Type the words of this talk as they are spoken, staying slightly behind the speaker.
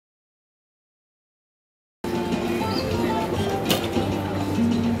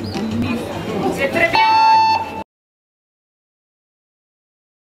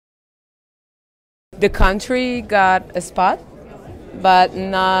the country got a spot, but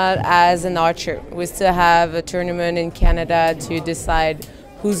not as an archer. We still have a tournament in Canada to decide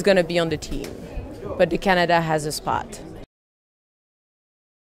who's going to be on the team. But the Canada has a spot.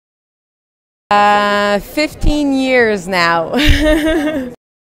 15 years now.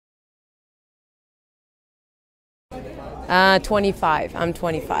 25. I'm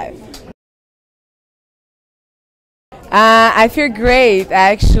 25. I feel great,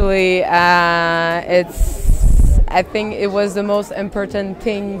 actually. I think it was the most important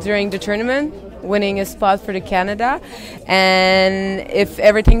thing during the tournament, winning a spot for the Canada. And if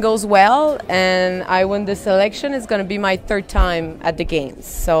everything goes well and I win the selection, it's going to be my third time at the Games.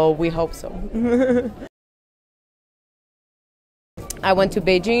 So we hope so. I went to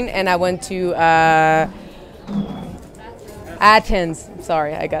Beijing and I went to Athens.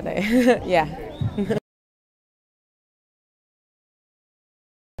 Sorry, I got it. Yeah.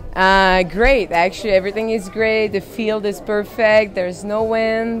 Great, actually everything is great. The field is perfect. There's no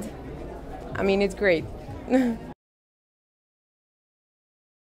wind. I mean, it's great.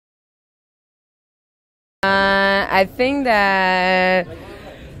 I think that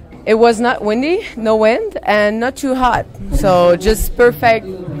it was not windy, no wind, and not too hot. So just perfect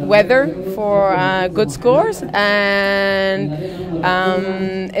weather for good scores. And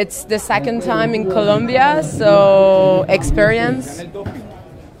it's the second time in Colombia, so experience.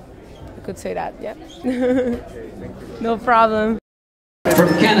 I could say that, yeah. No problem. From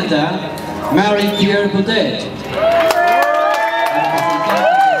Canada, Marie-Pier Beaudet.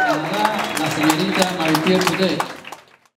 La señorita Marie-Pier Beaudet.